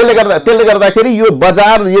 बिल्कुल, त्यसले गर्दाखेरि यो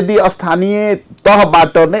बजार यदि स्थानीय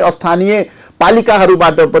तहबाट नै स्थानीय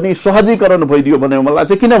पालिकाहरूबाट पनि सहजीकरण भइदियो भने मलाई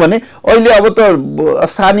लाग्छ, किनभने अहिले अब त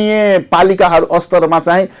स्थानीय पालिकाहरू स्तरमा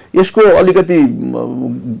चाहिँ यसको अलिकति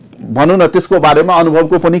भनौँ न त्यसको बारेमा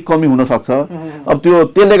अनुभवको पनि कमी हुनसक्छ। अब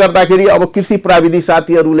त्यसले गर्दाखेरि अब कृषि प्राविधिक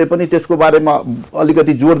साथीहरूले पनि त्यसको बारेमा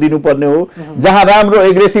अलिकति जोड दिनुपर्ने हो। जहाँ राम्रो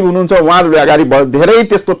एग्रेसिभ हुनुहुन्छ उहाँहरूले अगाडि धेरै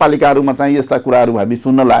त्यस्तो पालिकाहरूमा चाहिँ यस्ता कुराहरू हामी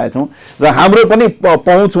सुन्न लागेछौँ र हाम्रो पनि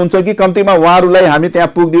पहुँच हुन्छ कि कम्तीमा उहाँहरूलाई हामी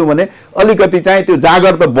त्यहाँ पुग्दियौँ भने अलिकति चाहिँ त्यो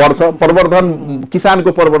जागर त बढ्छ, प्रवर्धन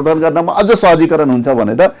किसानको प्रवर्धन गर्नमा अझ सहजीकरण हुन्छ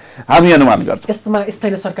भनेर हामी अनुमान गर्छौँ। यस्तोमा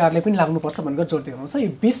स्थानीय सरकारले पनि लाग्नुपर्छ भनेर जोड दिनुहुन्छ। यो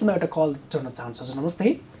बीचमा एउटा कल जोड्न चाहन्छु। हजुर नमस्ते।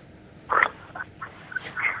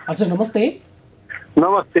 हजुर नमस्ते।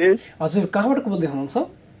 नमस्ते हजुर कहाँबाट बोल्दै हुनुहुन्छ?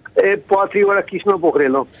 पथरीबाट कृष्ण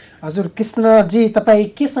पोखरेल। हजुर कृष्णजी, तपाईँ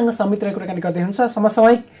केसँग संमित्र कुराकानी गर्दै हुनुहुन्छ?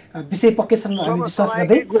 समसामयिक विषय पक्कै छन् हामी विश्वास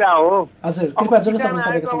गर्दै कुरा हो। हजुर कृपया जोड्न सक्नुहुन्छ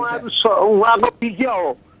तपाईँको समस्या। उहाँको विषय हो।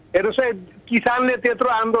 हेर्नुहोस् है, किसानले त्यत्रो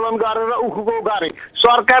आन्दोलन गरेर उखुको गरे,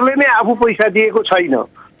 सरकारले नै आफू पैसा दिएको छैन।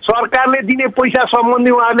 सरकारले दिने पैसा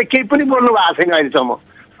सम्बन्धी उहाँहरूले केही पनि बोल्नु भएको छैन अहिलेसम्म।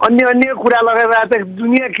 अन्य कुरा लगाएर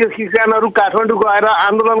दुनियाँ किसानहरू काठमाडौँ गएर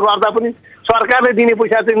आन्दोलन गर्दा पनि सरकारले दिने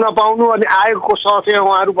पैसा चाहिँ नपाउनु अनि आयोगको सदस्य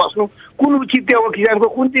उहाँहरू बस्नु कुन उचित हो? किसानको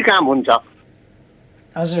कुन चाहिँ काम हुन्छ?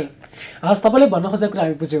 हजुर हस्, तपाईँले भन्न खोजेको कुरा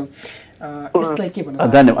हामी बुझ्यौँ। यसलाई के भन्नु?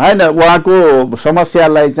 धन्यवाद। होइन, उहाँको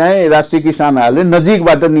समस्यालाई चाहिँ राष्ट्रिय किसानहरूले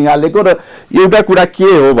नजिकबाट निहालेको र एउटा कुरा के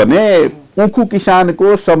हो भने उखु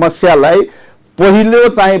किसानको समस्यालाई पहिलो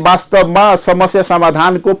चाहिँ वास्तवमा समस्या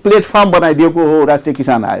समाधानको प्लेटफर्म बनाइदिएको हो राष्ट्रिय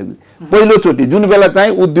किसान आयोगले। पहिलोचोटि जुन बेला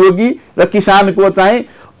चाहिँ उद्योगी र किसानको चाहिँ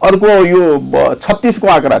अर्को यो 36 को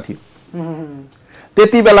आँकडा थियो,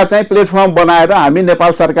 त्यति बेला चाहिँ प्लेटफर्म बनाएर हामी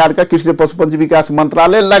नेपाल सरकारका कृषि पशुपन्छी विकास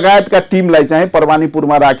मन्त्रालय लगायतका टिमलाई चाहिँ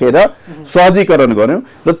परवानीपुरमा राखेर सहजीकरण गर्यौँ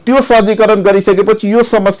र त्यो सहजीकरण गरिसकेपछि यो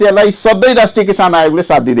समस्यालाई सधैँ राष्ट्रिय किसान आयोगले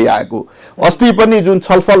साथ दिँदै आएको। अस्ति पनि जुन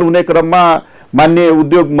छलफल हुने क्रममा माननीय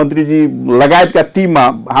उद्योग मन्त्रीजी लगायतका टिममा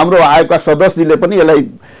हाम्रो आयोगका सदस्यले पनि यसलाई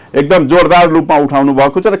एकदम जोरदार रूपमा उठाउनु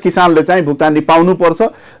भएको छ र किसानले चाहिँ भुक्तानी पाउनुपर्छ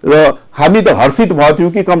र हामी त हर्षित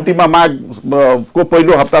भयौँ कि कम्तीमा माघको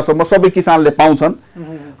पहिलो हप्तासम्म सबै किसानले पाउँछन्,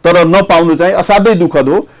 तर नपाउनु चाहिँ असाध्यै दुःखद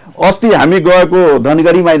हो। अस्ति हामी गएको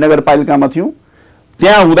धनगढी माई नगरपालिकामा थियौँ,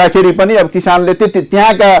 त्यहाँ हुँदाखेरि पनि अब किसानले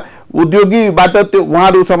त्यहाँका उद्योगीबाट त्यो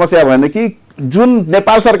उहाँहरू समस्या भएन कि जुन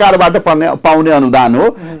नेपाल सरकारबाट पाउने अनुदान हो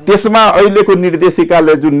त्यसमा अहिलेको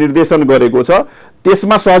निर्देशिकाले जुन निर्देशन गरेको छ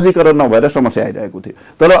त्यसमा सहजीकरण नभएर समस्या आइरहेको थियो।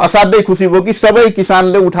 तर असाध्यै खुसी भयो कि सबै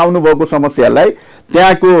किसानले उठाउनु भएको समस्यालाई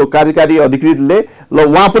त्यहाँको कार्यकारी अधिकृतले ल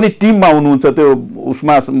उहाँ पनि टिममा हुनुहुन्छ त्यो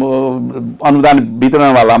उसमा अनुदान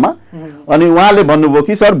वितरणवालामा, अनि उहाँले भन्नुभयो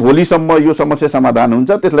कि सर भोलिसम्म यो समस्या समाधान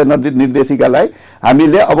हुन्छ, त्यसलाई निर्देशिकालाई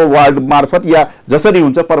हामीले अब वार्ड मार्फत या जसरी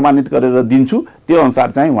हुन्छ प्रमाणित गरेर दिन्छु, त्यो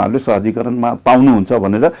अनुसार चाहिँ उहाँहरूले सहजीकरणमा पाउनुहुन्छ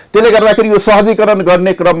भनेर। त्यसले गर्दाखेरि यो सहजीकरण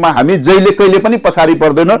गर्ने क्रममा हामी जहिले कहिले पनि पछाडि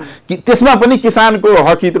पर्दैन कि त्यसमा पनि किसानको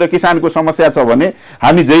हकित र किसानको समस्या छ भने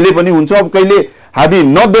हामी जहिले पनि हुन्छौँ। अब कहिले हामी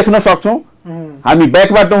नदेख्न सक्छौँ, हामी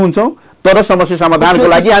ब्याकबाट हुन्छौँ, तर समस्या समाधानको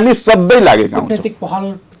लागि हामी सधैँ लागेका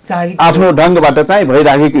हुन्छौँ, आफ्नो ढङ्गबाट चाहिँ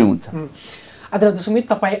भइराखेकै हुन्छ। आदरणीय दर्शक,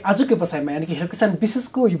 तपाईँ आजको बसाइमा यानि कि हेलो किसान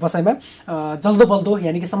विशेषको यो बसाइमा जल्दो बल्दो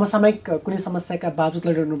यानि कि समसामयिक कुनै समस्याका बावजुद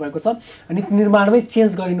लडिरहनु भएको छ, नीति निर्माणमै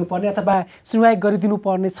चेन्ज गरिनुपर्ने अथवा सुनवाई गरिदिनु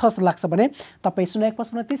पर्ने छ जस्तो लाग्छ भने तपाईँ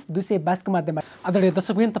 01529 को माध्यममा आदरणीय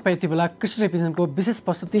दर्शकवृन्द तपाईँ यति बेला कृषि टेलिभिजनको विशेष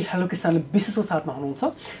प्रस्तुति हेलो किसान विशेषको साथमा हुनुहुन्छ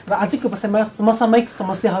र आजको बसाइमा समसामयिक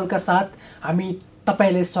समस्याहरूका साथ हामी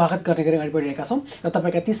तपाईले स्वागत गर्ने गरी अगाडि बढिरहेका छौँ र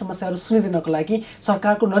तपाईँका ती समस्याहरू सुनिदिनको लागि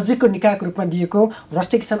सरकारको नजिकको निकायको रूपमा दिएको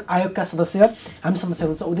राष्ट्रिय किसान आयोगका सदस्य हामी समस्या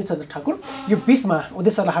हुनुहुन्छ उदय चन्द्र ठाकुर। यो बिचमा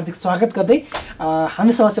उदय सरलाई हार्दिक स्वागत गर्दै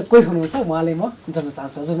हामी समस्या कोही हुनुहुन्छ उहाँले म जान्न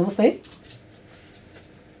चाहन्छु। हजुर नमस्ते।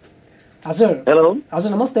 हजुर हेलो।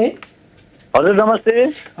 हजुर नमस्ते। हजुर नमस्ते।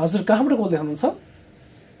 हजुर कहाँबाट बोल्दै हुनुहुन्छ?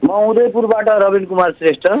 म उदयपुरबाट रविन कुमार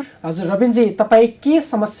श्रेष्ठ। हजुर रविनजी, तपाईँ के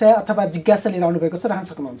समस्या अथवा जिज्ञासा लिएर आउनु भएको छ रहन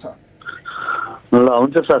सक्नुहुन्छ? ल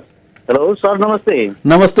हुन्छ सर। हेलो सर नमस्ते।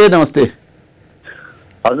 नमस्ते। नमस्ते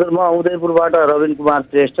हजुर, म उदयपुरबाट रविन कुमार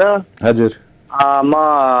श्रेष्ठ। हजुर, म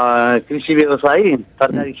कृषि व्यवसायी,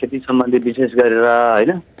 तरकारी खेती सम्बन्धी विशेष गरेर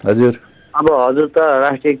होइन। हजुर, अब हजुर त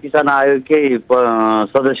राष्ट्रिय किसान आयोगकै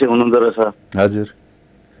सदस्य हुनुहुँदो रहेछ। हजुर,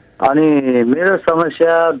 अनि मेरो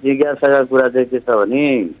समस्या जिज्ञासाका कुरा चाहिँ के छ भने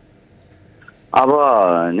अब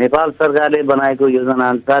नेपाल सरकारले बनाएको योजना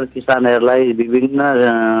अनुसार किसानहरूलाई विभिन्न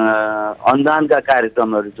अनुदानका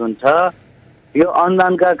कार्यक्रमहरू जुन छ यो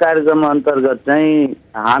अनुदानका कार्यक्रम अन्तर्गत चाहिँ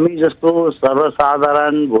हामी जस्तो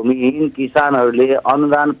सर्वसाधारण भूमिहीन किसानहरूले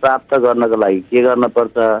अनुदान प्राप्त गर्नको लागि के गर्न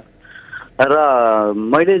पर्छ र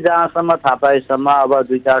मैले जहाँसम्म थाहा पाएसम्म अब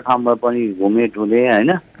 2-4 ठाउँमा पनि घुमे ढुले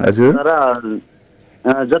हैन तर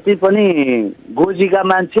जति पनि गोजीका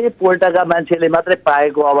मान्छे पोल्टाका मान्छेले मात्रै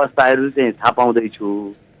पाएको अवस्थाहरू चाहिँ थाहा पाउँदैछु।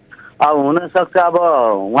 अब हुनसक्छ अब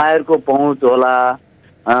उहाँहरूको पहुँच होला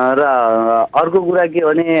र अर्को कुरा के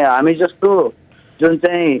भने हामी जस्तो जुन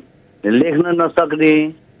चाहिँ लेख्न नसक्ने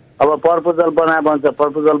अब प्रपोजल भन्छ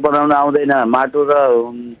प्रपोजल बनाउन आउँदैन माटो र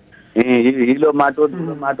हिलो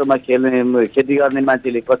माटोमा खेल्ने खेती गर्ने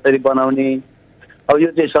मान्छेले कसरी बनाउने अब यो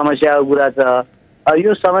चाहिँ समस्याको कुरा छ।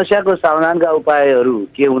 यो समस्याको समाधानका उपायहरू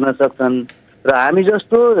के हुन सक्छन् र हामी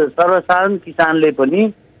जस्तो सर्वसाधारण किसानले पनि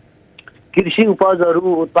कृषि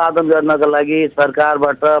उपजहरू उत्पादन गर्नका लागि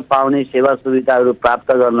सरकारबाट पाउने सेवा सुविधाहरू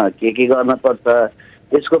प्राप्त गर्न के गर्न पर्छ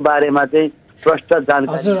यसको बारेमा चाहिँ प्रष्ट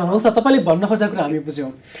जानकारी। हजुर हुन्छ तपाईले भन्न खोजेको कुरा हामी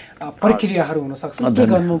बुझ्यौं प्रक्रियाहरू हुन सक्छन् के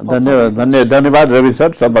गर्नु पर्छ। धन्यवाद रवि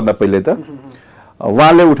सर। सबभन्दा पहिले त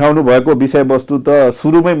उहाँले उठाउनु भएको विषयवस्तु त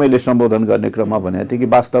सुरुमै मैले सम्बोधन गर्ने क्रममा भनेको थिएँ कि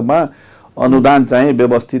वास्तवमा अनुदान चाहिँ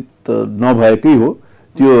व्यवस्थित नभएकै हो।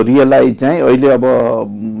 त्यो रियलाइज चाहिँ अहिले अब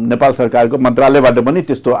नेपाल सरकारको मन्त्रालयबाट पनि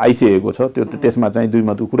त्यस्तो आइसकेको छ। त्यो त्यसमा चाहिँ दुई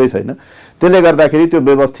मतको कुरै छैन। त्यसले गर्दाखेरि त्यो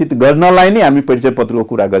व्यवस्थित गर्नलाई नै हामी परिचय पत्रको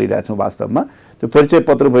कुरा गरिरहेछौँ। वास्तवमा त्यो परिचय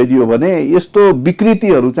पत्र भइदियो भने यस्तो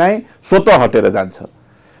विकृतिहरू चाहिँ स्वतः हटेर जान्छ।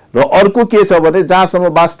 र अर्को के छ भने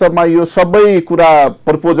जहाँसम्म वास्तवमा यो सबै कुरा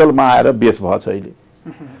प्रपोजलमा आएर बेस भएछ अहिले।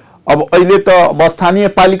 अब अहिले त स्थानीय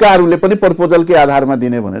पालिकाहरूले पनि प्रपोजलकै आधारमा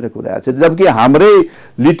दिने भनेर कुरा छ। जबकि हाम्रै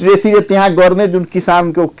लिटरेसी त्यहाँ गर्ने जुन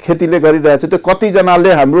किसानको खेतीले गरिरहेछ त्यो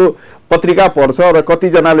कतिजनाले हाम्रो पत्रिका पढ्छ र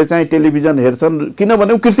कतिजनाले चाहिँ टेलिभिजन हेर्छन्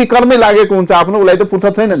किनभने कृषि कर्मै लागेको हुन्छ आफ्नो उसलाई त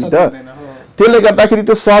फुर्सद छैन नि त। त्यसले गर्दाखेरि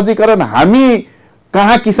त्यो सहजीकरण हामी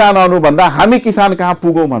कहाँ किसान आउनु भन्दा हामी किसान कहाँ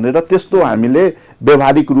पुगौँ भनेर त्यस्तो हामीले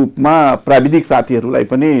व्यवहारिक रूपमा प्राविधिक साथीहरूलाई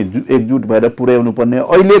पनि एकजुट भएर पुर्याउनु पर्ने।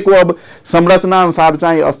 अहिलेको अब संरचना अनुसार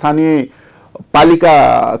चाहिँ स्थानीय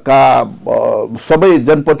पालिकाका सबै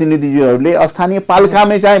जनप्रतिनिधिहरूले स्थानीय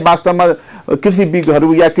पालिकामै चाहिँ वास्तवमा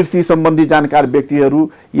कृषिविदहरू या कृषि सम्बन्धी जानकार व्यक्तिहरू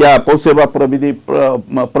या पौसेवा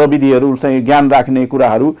प्रविधिहरू चाहिँ ज्ञान राख्ने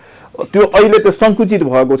कुराहरू त्यो अहिले त सङ्कुचित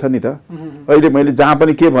भएको छ नि त। अहिले मैले जहाँ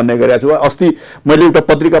पनि के भन्ने गरेको छु अस्ति मैले एउटा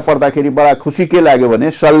पत्रिका पढ्दाखेरि बडा खुसी के लाग्यो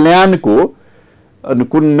भने सल्यानको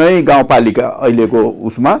कुनै गाउँपालिका अहिलेको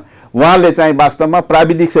उसमा उहाँले चाहिँ वास्तवमा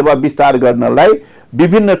प्राविधिक सेवा विस्तार गर्नलाई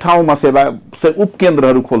विभिन्न ठाउँमा सेवा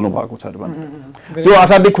उपकेन्द्रहरू खोल्नु भएको छ भने त्यो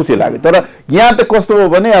असाध्यै खुसी लाग्यो। तर यहाँ त कस्तो हो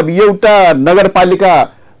भने अब एउटा नगरपालिका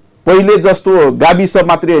पहिले जस्तो गाविस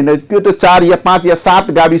मात्रै होइन त्यो त 4 या 5 या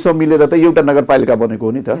 7 गाविस मिलेर त एउटा नगरपालिका बनेको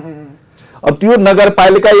हो नि त। अब त्यो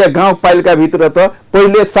नगरपालिका या गाउँपालिका भित्र त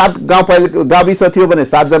पहिले 7 गाउँपालिका गाविस थियो भने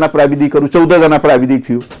 7 जना प्राविधिकहरू 14 जना प्राविधिक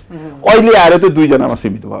थियो। अहिले आएर त्यो 2 जनामा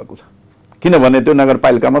सीमित भएको छ किनभने त्यो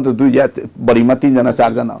नगरपालिकामा त 2 या बढीमा 3 जना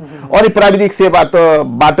 4 जना अनि प्राविधिक सेवा त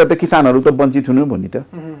बाट त किसानहरू त वञ्चित हुनु भन्ने त।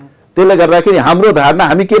 त्यसले गर्दाखेरि हाम्रो धारणा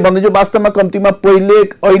हामी के भन्दैछौँ वास्तवमा कम्तीमा पहिले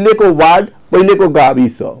अहिलेको वार्ड पहिलेको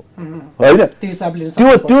गाविस होइन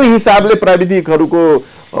त्यो हिसाबले प्राविधिकहरूको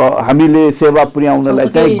हामीले सेवा पुर्याउनलाई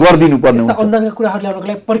चाहिँ गरिदिनु पर्ने हुन्छ। अनुदानका कुराहरू ल्याउनको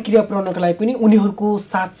लागि प्रक्रिया पुर्याउनको लागि पनि उनीहरूको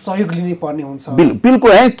साथ सहयोग लिनु पर्ने हुन्छ।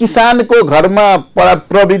 बिल्कुल है। किसानको घरमा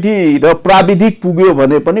प्रविधि र प्राविधिक पुग्यो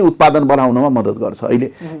भने पनि उत्पादन बढाउनमा मद्दत गर्छ। अहिले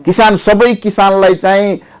किसान सबै किसानलाई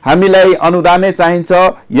चाहिँ हामीलाई अनुदानै चाहिन्छ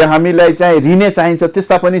या हामीलाई चाहिँ ऋणै चाहिन्छ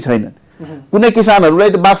त्यस्ता पनि छैन। कुनै किसानहरूलाई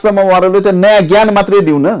त वास्तवमा उहाँहरूले त नयाँ ज्ञान मात्रै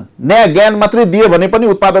दिउँ न नयाँ ज्ञान मात्रै दियो भने पनि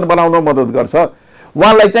उत्पादन बढाउन मद्दत गर्छ।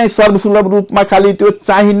 उहाँलाई चाहिँ सर्वसुलभ रूपमा खालि त्यो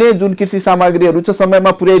चाहिने जुन कृषि सामग्रीहरू छ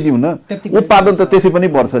समयमा पुर्याइदिउँ न उत्पादन त त्यसै पनि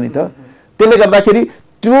बढ्छ नि त। त्यसले गर्दाखेरि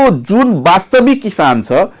त्यो जुन वास्तविक किसान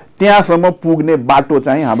छ त्यहाँसम्म पुग्ने बाटो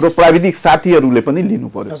चाहिँ हाम्रो प्राविधिक साथीहरूले पनि लिनु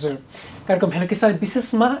पर्यो। हजुर कार्यक्रम हेलो किसान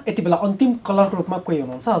विशेषमा यति बेला अन्तिम कलरको रूपमा कोही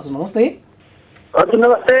हुनुहुन्छ। हजुर नमस्ते। हजुर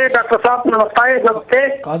नमस्ते डाक्टर साहब नमस्ते। नमस्ते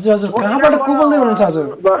हजुर हजुर कहाँबाट को बोल्दै हुनुहुन्छ?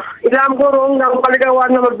 हजुर इलामको रोङ गाउँपालिका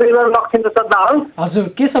वार्ड नम्बर 2 बाट लक्ष्मी श्रद्धा हो। हजुर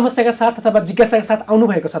के समस्याका साथ अथवा जिज्ञासाका साथ आउनु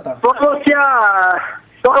भएको छ त? समस्या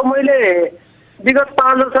सर मैले विगत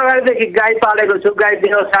 5 वर्ष अगाडिदेखि गाई पालेको छु। गाई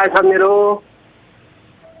व्यवसाय छ मेरो।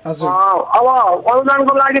 हजुर अब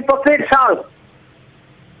अनुदानको लागि प्रत्येक साल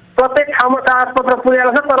प्रत्येक ठाउँमा कागजपत्र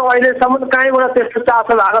पुर्याएको छ तर अहिलेसम्म कहीँबाट त्यस्तो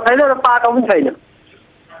चासो भएको छैन र पाएको पनि छैन।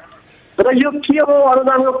 र यो के हो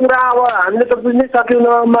अनुदानको कुरा अब हामीले त बुझ्नै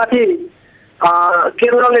सकेनौँ। माथि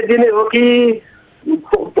केन्द्रले दिने हो कि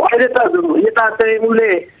अहिले त यता चाहिँ उसले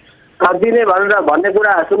दिने भनेर भन्ने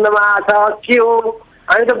कुरा सुन्नमा आएको छ के हो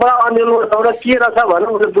हामी त बडा अन्यल गर्छौँ र के रहेछ भनेर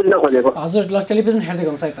उसले बुझ्न खोजेको। हजुर टेलिभिजन हेर्दै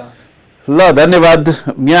गर्नुहोस् है त। ल धन्यवाद।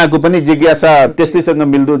 यहाँको पनि जिज्ञासा त्यस्तैसँग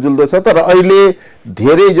मिल्दोजुल्दो छ, तर अहिले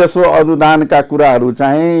धेरै जसो अनुदानका कुराहरू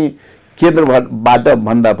चाहिँ केन्द्रबाट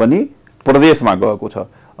भन्दा पनि प्रदेशमा गएको छ।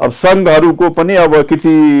 अब सङ्घहरूको पनि अब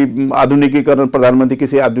कृषि आधुनिकीकरण, प्रधानमन्त्री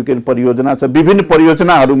कृषि आधुनिकीकरण परियोजना छ, विभिन्न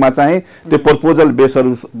परियोजनाहरूमा चाहिँ त्यो प्रपोजल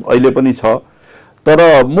बेसहरू अहिले पनि छ,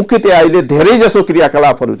 तर मुख्यतया अहिले धेरै जसो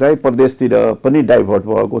क्रियाकलापहरू चाहिँ प्रदेशतिर पनि डाइभर्ट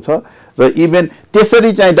भएको छ र इभेन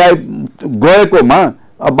त्यसरी चाहिँ गएकोमा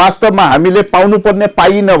वास्तवमा हामीले पाउनुपर्ने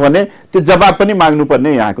पाइनँ भने त्यो जवाब पनि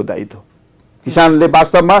माग्नुपर्ने यहाँको दायित्व। किसानले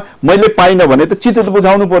वास्तवमा मैले पाइनँ भने त चित्त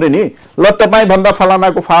बुझाउनु पर्यो नि, ल तपाईँभन्दा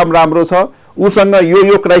फलानाको फार्म राम्रो छ, उसँग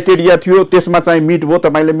यो क्राइटेरिया थियो, त्यसमा चाहिँ मिट भयो,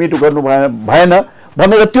 तपाईँले मिट गर्नु भएन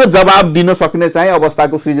भनेर त्यो जवाब दिन सक्ने चाहिँ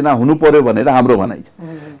अवस्थाको सृजना हुनु पर्यो भनेर हाम्रो भनाइ छ।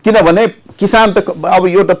 किनभने किसान त अब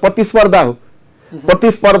यो त प्रतिस्पर्धा हो,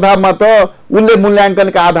 प्रतिस्पर्धामा त उसले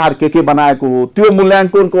मूल्याङ्कनका आधार के बनाएको हो, त्यो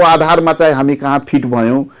मूल्याङ्कनको आधारमा चाहिँ हामी कहाँ फिट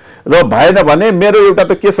भयौँ र भएन भने मेरो एउटा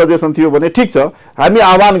त के सजेसन थियो भने ठिक छ हामी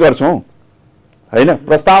आह्वान गर्छौँ हैन,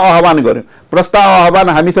 प्रस्ताव आह्वान गर्यौँ, प्रस्ताव आह्वान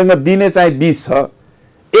हामीसँग दिने चाहिँ 20 छ,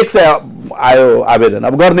 100 आयो आवेदन,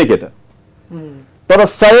 अब गर्ने के त, तर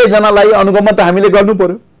 100 जनालाई अनुगमन त हामीले गर्नु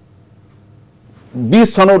पर्यो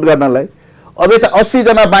 20 छनौट गर्नलाई। अब यता 80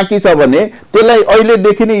 जना बाँकी छ भने त्यसलाई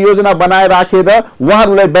अहिलेदेखि नै योजना बनाएर राखेर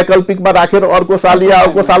उहाँहरूलाई वैकल्पिकमा राखेर अर्को साल या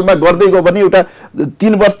अर्को सालमा गर्दै गयो भने एउटा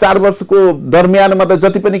 3 वर्ष 4 वर्षको दरमियानमा त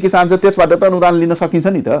जति पनि किसान छ त्यसबाट त अनुदान लिन सकिन्छ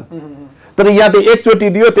नि त। तर यहाँ त एकचोटि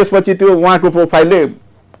दियो, त्यसपछि त्यो उहाँको प्रोफाइलले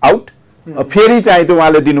आउट, फेरि चाहिँ त्यो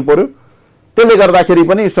उहाँले दिनु पर्यो, त्यसले गर्दाखेरि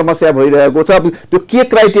पनि समस्या भइरहेको छ। अब त्यो के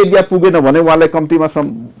क्राइटेरिया पुगेन भने उहाँलाई कम्तीमा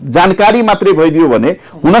जानकारी मात्रै भइदियो भने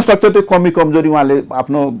हुनसक्छ त्यो कमी कमजोरी उहाँले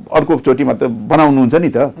आफ्नो अर्कोचोटिमा त बनाउनुहुन्छ नि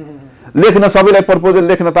त। लेख्न सबैलाई प्रपोजल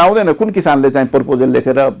लेख्न त आउँदैन, कुन किसानले चाहिँ प्रपोजल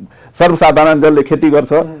लेखेर, सर्वसाधारण जसले खेती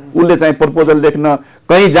गर्छ उसले चाहिँ प्रपोजल लेख्न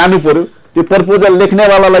कहीँ जानु पर्यो, त्यो प्रपोजल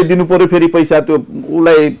लेख्नेवालालाई दिनु पर्यो फेरि पैसा, त्यो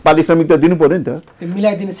उसलाई पारिश्रमिक त दिनु पर्यो नि त, त्यो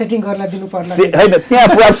मिलाइदिनु सेटिङ गरेर दिनु पर्ला हैन। त्यहाँ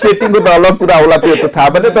पुरा सेटिङको त अलग कुरा होला, त्यो त थाहा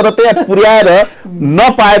पनि, तर त्यहाँ पुर्याएर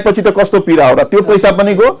नपाएपछि त कस्तो पीडा होला, त्यो पैसा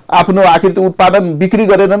पनि गयो आफ्नो, आखिर त उत्पादन बिक्री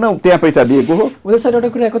गरेर न त्यहाँ पैसा दिएको हो। उदय सर एउटा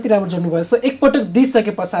कुरा कति राम्रो जोड्नु भयो, जस्तो एकपटक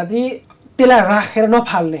दिइसके पछाडि त्यसलाई राखेर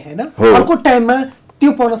नफाल्ने हैन, अर्को टाइममा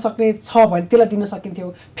त्यो पाउन सक्ने छ भने त्यसलाई दिन सकिन्थ्यो,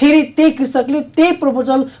 फेरि त्यही कृषकले त्यही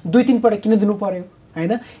प्रपोजल 2-3 पटक किन दिनु पर्यो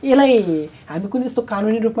हैन। यसलाई हामी कुनै यस्तो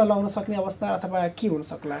कानुनी रूपमा लगाउन सक्ने अवस्था अथवा के हुन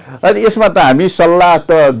सक्ला? अनि यसमा त हामी सल्लाह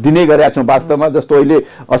त दिने गरेका छौँ वास्तवमा। जस्तो अहिले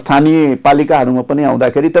स्थानीय पालिकाहरूमा पनि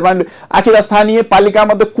आउँदाखेरि तपाईँले आखिर स्थानीय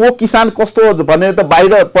पालिकामा त को किसान कस्तो भनेर त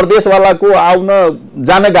बाहिर प्रदेशवालाको आउन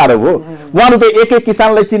जान गाह्रो हो, उहाँहरू त एक एक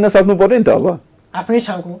किसानलाई चिन्न सक्नु पर्यो नि त, अब आफ्नै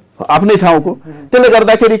ठाउँको। त्यसले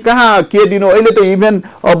गर्दाखेरि कहाँ के दिनु, अहिले त इभेन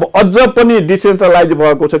अब अझ पनि डिसेन्ट्रलाइज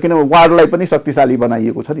भएको छ, किनभने वार्डलाई पनि शक्तिशाली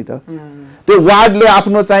बनाइएको छ नि त। त्यो वार्डले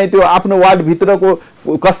आफ्नो चाहिँ त्यो आफ्नो वार्डभित्रको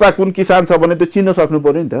कस्ता कुन किसान छ भने त्यो चिन्न सक्नु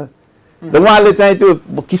पर्यो नि त। र उहाँले चाहिँ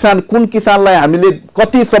त्यो किसान कुन किसानलाई हामीले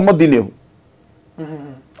कतिसम्म दिने हो,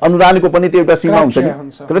 अनुदानको पनि त्यो एउटा सीमा हुन्छ नि,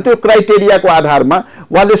 र त्यो क्राइटेरियाको आधारमा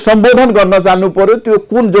उहाँले सम्बोधन गर्न जान्नु पर्यो त्यो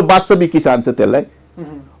कुन जो वास्तविक किसान छ त्यसलाई।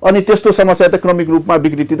 अनि त्यस्तो समस्या त क्रमिक रूपमा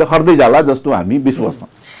विकृति त हट्दै जाला जस्तो हामी विश्वास छौँ।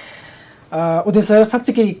 उदय सर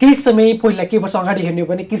साँच्चै केही समय पहिला केही वर्ष अगाडि हेर्ने हो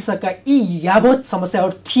भने कृषकका यी यावत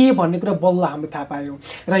समस्याहरू थिए भन्ने कुरा बल्ल हामीले थाहा पायौँ,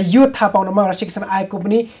 र यो थाहा पाउनमा राष्ट्रिय किसान आयोगको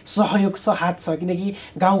पनि सहयोग छ, हात छ, किनकि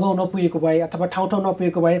गाउँ गाउँ नपुगेको भए अथवा ठाउँ ठाउँ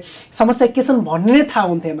नपुगेको भए समस्या के छन् भन्ने नै थाहा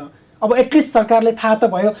हुन्थेन। अब एटलिस्ट सरकारले थाहा त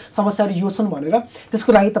भयो समस्याहरू यो छन् भनेर, त्यसको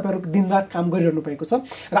लागि तपाईँहरू दिनरात काम गरिरहनु भएको छ,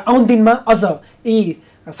 र आउने दिनमा अझ यी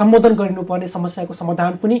सम्बोधन गरिनुपर्ने समस्याको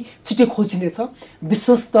समाधान पनि छिटै खोजिनेछ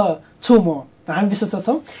विश्वस्त छु म, हामी विश्वस्त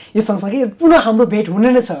छौँ। यो सँगसँगै पुनः हाम्रो भेट हुने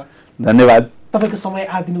नै छ। धन्यवाद, तपाईँको समय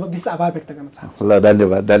आदिनु भयो, विशेष आभार व्यक्त गर्न चाहन्छु। ल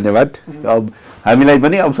धन्यवाद। अब हामीलाई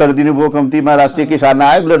पनि अवसर दिनुभयो कम्तीमा राष्ट्रिय किसान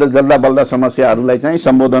आयोगले र जल्दा बल्दा समस्याहरूलाई चाहिँ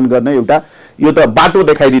सम्बोधन गर्ने एउटा यो त बाटो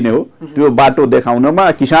देखाइदिने हो, त्यो बाटो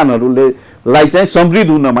देखाउनमा किसानहरूलाई चाहिँ समृद्ध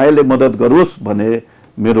हुनमा यसले मद्दत गरोस् भन्ने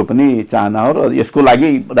मेरो पनि चाहना हो, र यसको लागि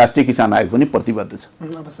राष्ट्रिय किसान आयोग पनि प्रतिबद्ध छ।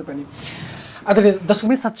 अवश्य पनि। आदरणीय दर्शक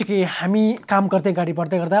पनि साँच्चै हामी काम गर्दै अगाडि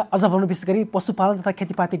बढ्दै गर्दा, अझ भनौँ विशेष गरी पशुपालन तथा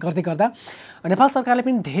खेतीपाती गर्दै गर्दा नेपाल सरकारले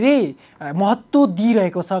पनि धेरै महत्त्व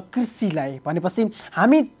दिइरहेको छ कृषिलाई भनेपछि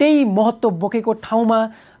हामी त्यही महत्त्व बोकेको ठाउँमा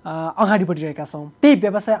अगाडि बढिरहेका छौँ, त्यही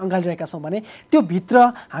व्यवसाय अँगालिरहेका छौँ भने त्यो भित्र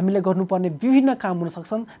हामीले गर्नुपर्ने विभिन्न काम हुन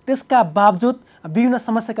सक्छन्। त्यसका बावजुद विभिन्न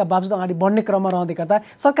समस्याका बावजुद अगाडि बढ्ने क्रममा रहँदै गर्दा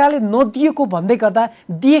सरकारले नदिएको भन्दै गर्दा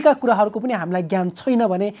दिएका कुराहरूको पनि हामीलाई ज्ञान छैन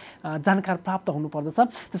भने जानकार प्राप्त हुनुपर्दछ।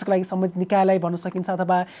 त्यसको लागि सम्बन्धित निकायलाई भन्न सकिन्छ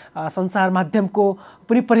अथवा सञ्चार माध्यमको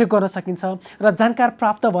पनि प्रयोग गर्न सकिन्छ र जानकार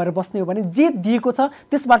प्राप्त भएर बस्ने हो भने जे दिएको छ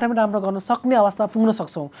त्यसबाट पनि राम्रो गर्न सक्ने अवस्था पुग्न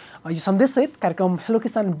सक्छौँ। यो सन्देशसहित कार्यक्रम हेलो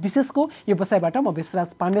किसान विशेषको यो बसाइबाट म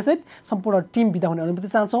भेषराज पाण्डेसहित सम्पूर्ण टिम बिदा हुने अनुमति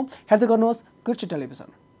चाहन्छौँ। हेर्दै गर्नुहोस् कृषि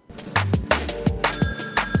टेलिभिजन।